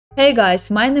Hey guys,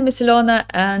 my name is Ilona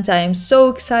and I am so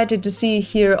excited to see you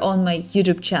here on my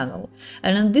YouTube channel.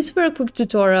 And in this very quick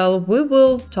tutorial, we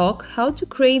will talk how to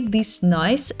create this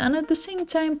nice and at the same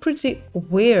time pretty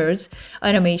weird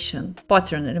animation,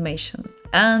 pattern animation.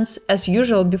 And as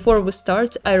usual, before we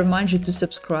start, I remind you to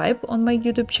subscribe on my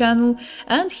YouTube channel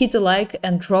and hit a like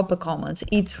and drop a comment.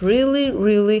 It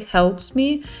really helps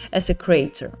me as a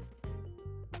creator.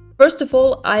 First of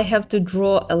all, I have to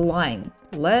draw a line.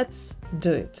 Let's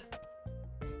do it.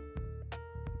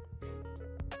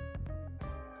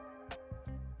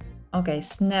 Okay,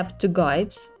 snap to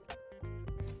guides.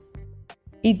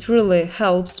 It really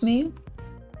helps me.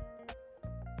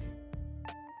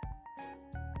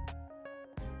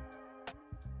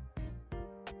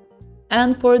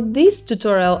 And for this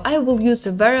tutorial, I will use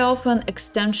very often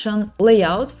extension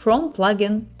Layout from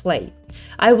plugin Play.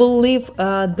 I will leave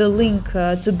the link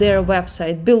to their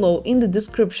website below in the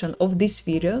description of this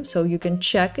video, so you can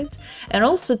check it and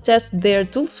also test their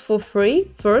tools for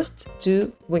free first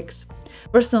 2 weeks.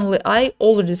 Personally, I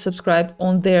already subscribed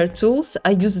on their tools,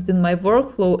 I use it in my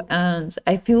workflow and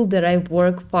I feel that I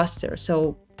work faster,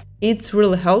 so it's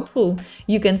really helpful.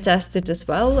 You can test it as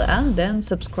well and then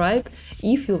subscribe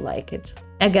if you like it.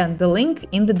 Again, the link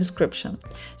in the description.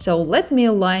 So let me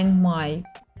align my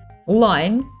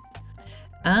line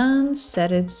and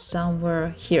set it somewhere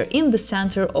here in the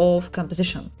center of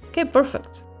composition. Okay,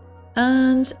 perfect.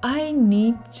 And I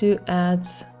need to add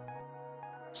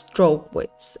stroke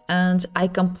widths and I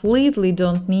completely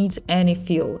don't need any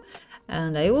fill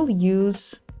and I will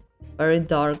use very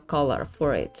dark color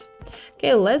for it.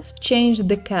 Okay, let's change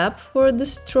the cap for the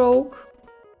stroke.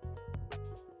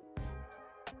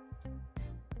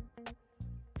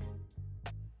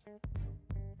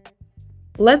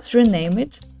 Let's rename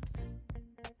it.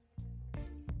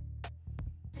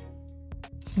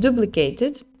 Duplicate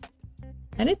it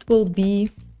and it will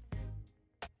be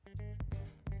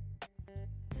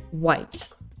white.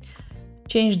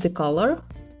 Change the color.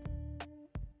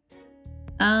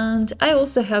 And I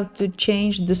also have to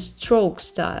change the stroke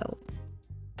style.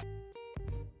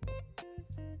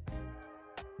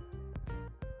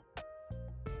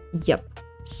 Yep,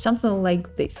 something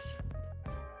like this.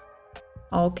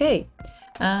 Okay,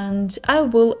 and I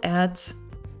will add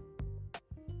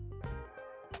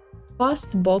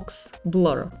fast box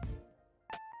blur.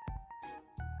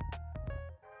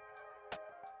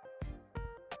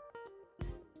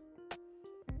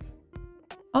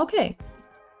 Okay.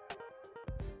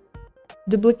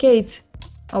 Duplicate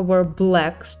our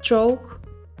black stroke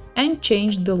and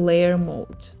change the layer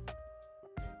mode.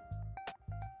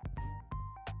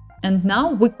 And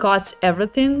now we cut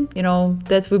everything,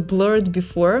 that we blurred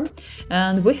before,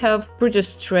 and we have pretty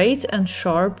straight and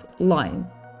sharp line.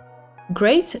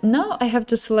 Great, now I have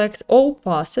to select all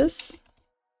passes.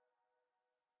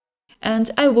 And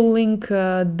I will link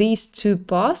these 2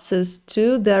 passes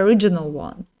to the original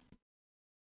one.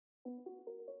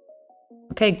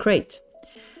 Okay, great.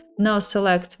 Now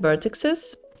select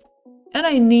vertices, and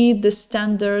I need the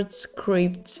standard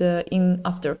script in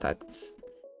After Effects.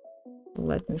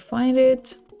 Let me find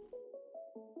it.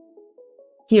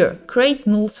 Here, create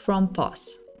nulls from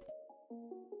pass.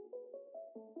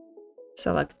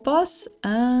 Select pass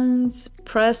and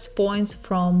press points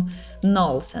from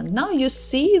nulls. And now you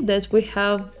see that we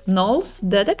have nulls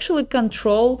that actually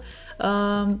control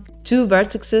 2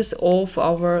 vertices of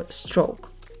our stroke.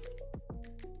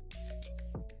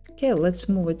 Okay, let's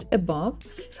move it above.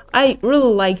 I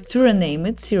really like to rename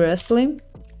it, seriously.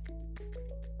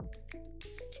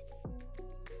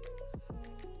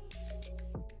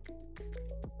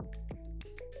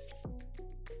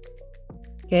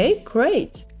 Okay,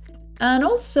 great. And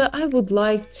also I would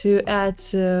like to add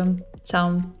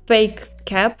some fake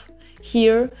cap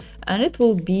here, and it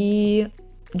will be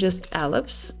just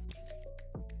ellipse.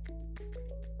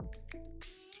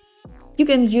 You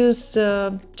can use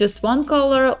just one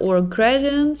color or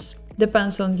gradient,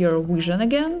 depends on your vision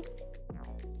again.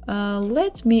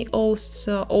 Let me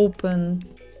also open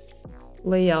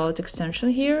layout extension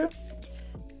here.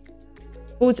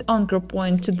 Put anchor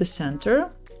point to the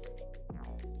center.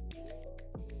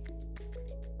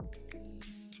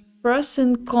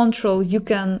 Pressing Ctrl, you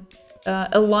can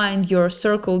align your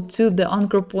circle to the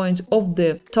anchor point of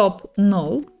the top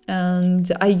null.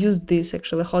 And I use this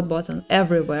actually hot button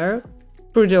everywhere,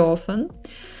 pretty often.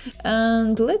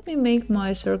 And let me make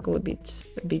my circle a bit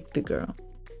bigger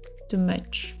to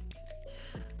match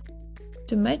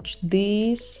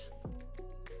this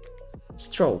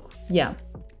stroke. Yeah.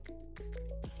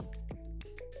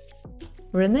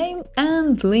 Rename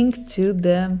and link to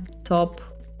the top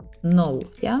null.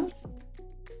 Yeah.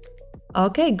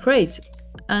 Okay, great.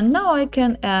 And now I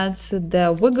can add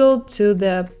the wiggle to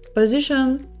the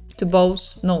position to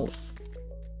both nulls.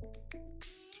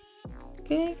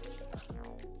 Okay.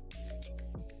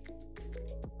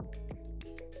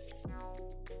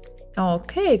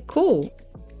 Okay, cool.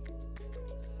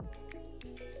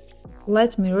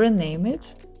 Let me rename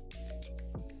it.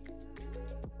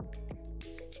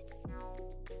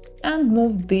 And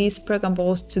move this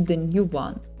precompose to the new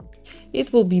one.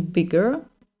 It will be bigger,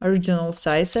 original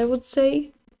size, I would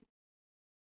say.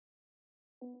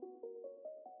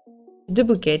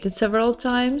 Duplicate it several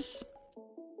times.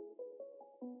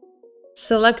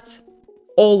 Select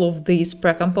all of these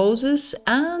precomposes,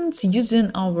 and using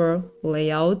our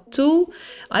layout tool,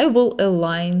 I will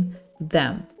align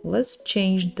them. Let's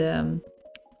change the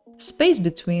space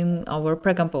between our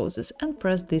precomposes and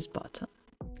press this button.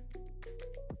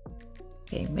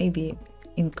 Okay, maybe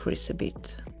increase a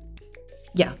bit.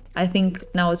 Yeah, I think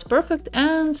now it's perfect,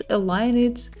 and align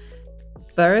it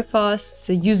very fast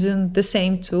using the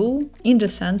same tool in the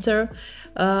center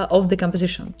of the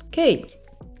composition. Okay,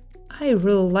 I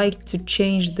really like to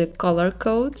change the color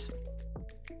code.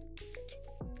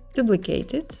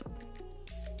 Duplicate it.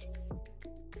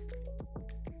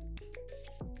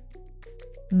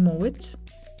 Move it.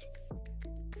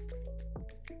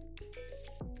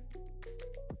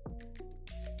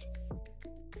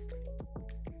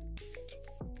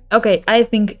 Okay, I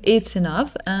think it's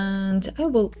enough, and I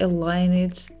will align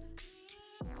it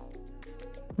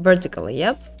vertically,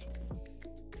 yep.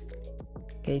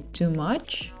 Okay, too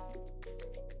much.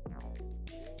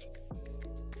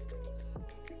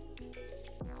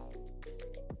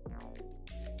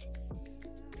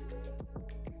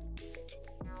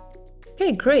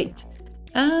 Okay, great.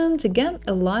 And again,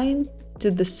 align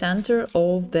to the center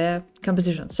of the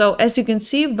composition. So as you can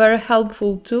see, very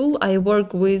helpful tool. I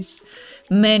work with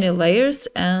many layers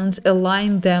and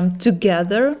align them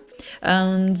together,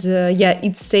 and yeah,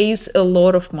 it saves a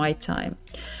lot of my time.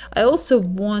 I also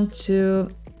want to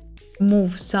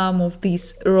move some of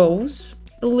these rows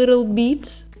a little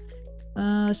bit,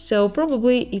 so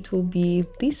probably it will be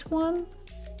this one.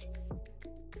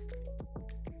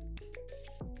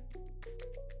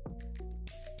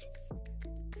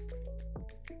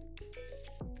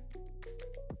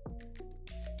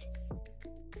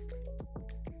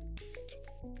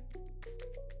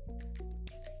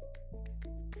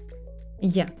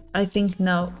 Yeah, I think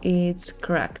now it's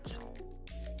correct.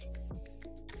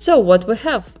 So what we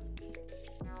have?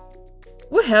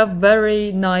 We have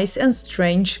very nice and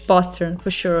strange pattern for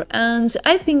sure, and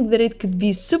I think that it could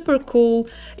be super cool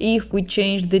if we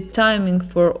change the timing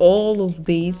for all of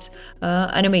these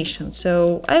animations.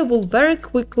 So I will very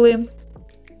quickly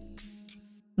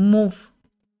move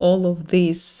all of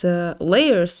these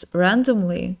layers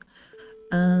randomly,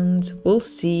 and we'll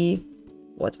see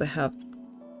what we have.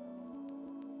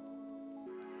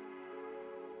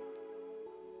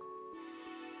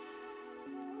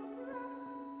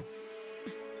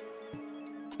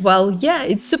 Well, yeah,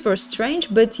 it's super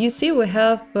strange, but you see we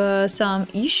have some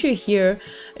issue here.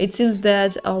 It seems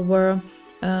that our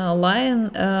line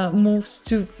moves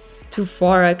too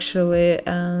far actually,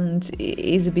 and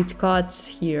is a bit cut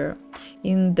here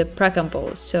in the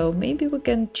precompose. So maybe we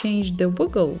can change the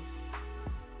wiggle.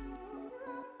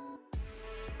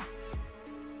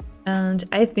 And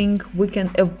I think we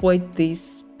can avoid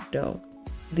this, though,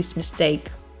 this mistake,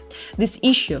 this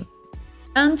issue.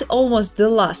 And almost the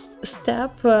last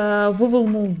step, we will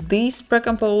move this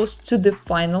precompose to the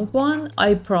final one,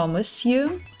 I promise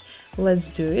you. Let's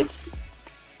do it.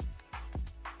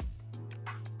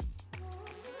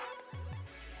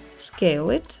 Scale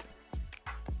it.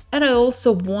 And I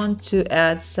also want to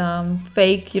add some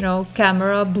fake,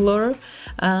 camera blur.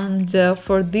 And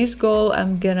for this goal,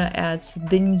 I'm gonna add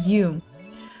the new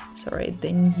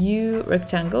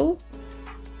rectangle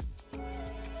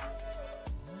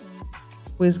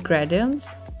with gradients,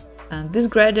 and this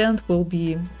gradient will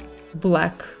be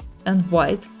black and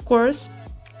white, of course.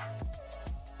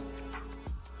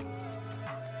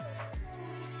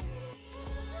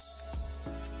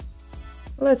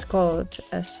 Let's call it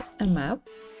as a map.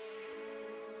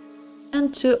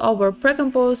 And to our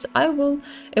precompose, I will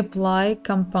apply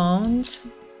compound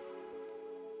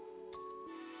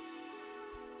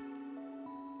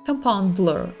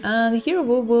blur, and here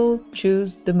we will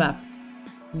choose the map.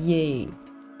 Yay!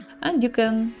 And you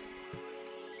can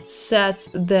set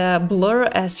the blur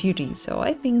as you need, so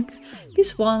I think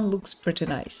this one looks pretty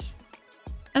nice.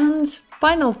 And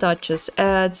final touches,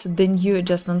 add the new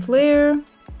adjustment layer,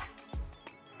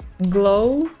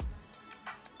 glow,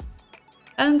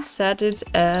 and set it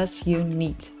as you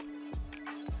need.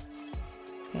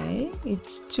 Okay,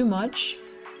 it's too much.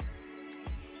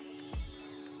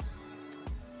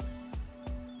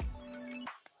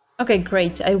 Okay,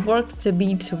 great. I worked a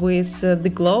bit with the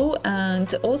glow,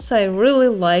 and also I really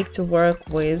like to work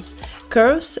with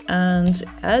curves and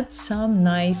add some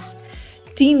nice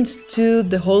tint to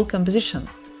the whole composition.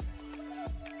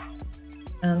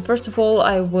 And first of all,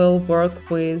 I will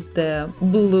work with the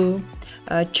blue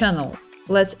channel.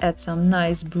 Let's add some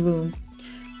nice blue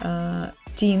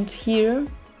tint here.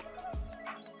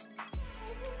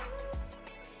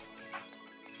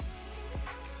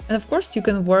 And of course, you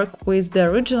can work with the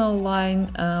original line,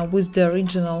 with the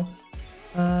original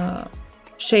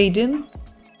shading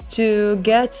to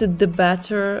get the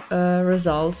better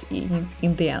results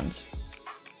in the end.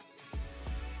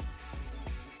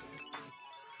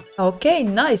 Okay,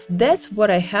 nice. That's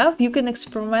what I have. You can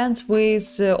experiment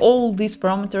with all these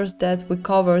parameters that we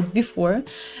covered before.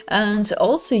 And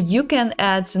also you can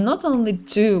add not only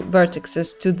 2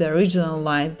 vertices to the original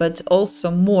line, but also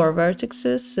more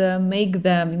vertices, make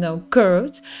them,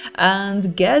 curved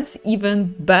and get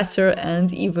even better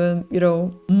and even,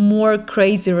 more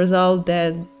crazy result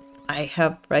than I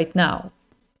have right now.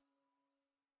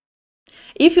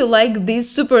 If you like these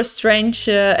super strange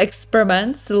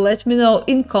experiments, let me know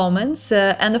in comments.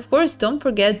 And of course, don't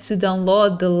forget to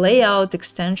download the layout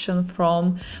extension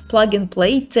from Plug and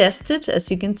Play. Test it, as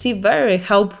you can see, very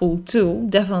helpful tool.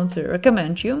 Definitely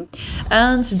recommend you.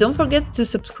 And don't forget to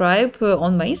subscribe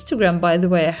on my Instagram. By the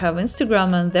way, I have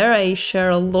Instagram, and there I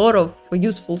share a lot of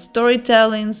useful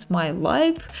storytellings, my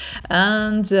life,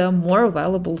 and more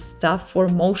valuable stuff for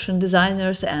motion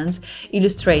designers and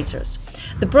illustrators.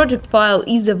 The project file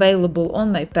is available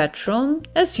on my Patron,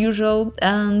 as usual,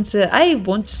 and I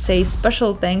want to say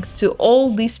special thanks to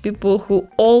all these people who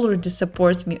already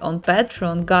support me on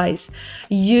Patron. Guys,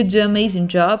 you do an amazing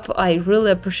job. I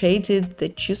really appreciate it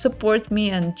that you support me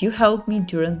and you help me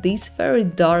during these very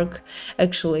dark,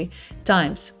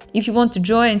 times. If you want to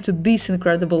join to this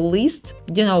incredible list,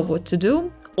 you know what to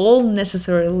do. All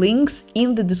necessary links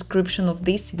in the description of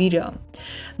this video.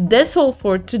 That's all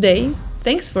for today.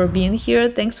 Thanks for being here,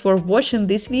 thanks for watching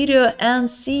this video, and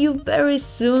see you very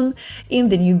soon in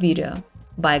the new video.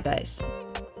 Bye guys!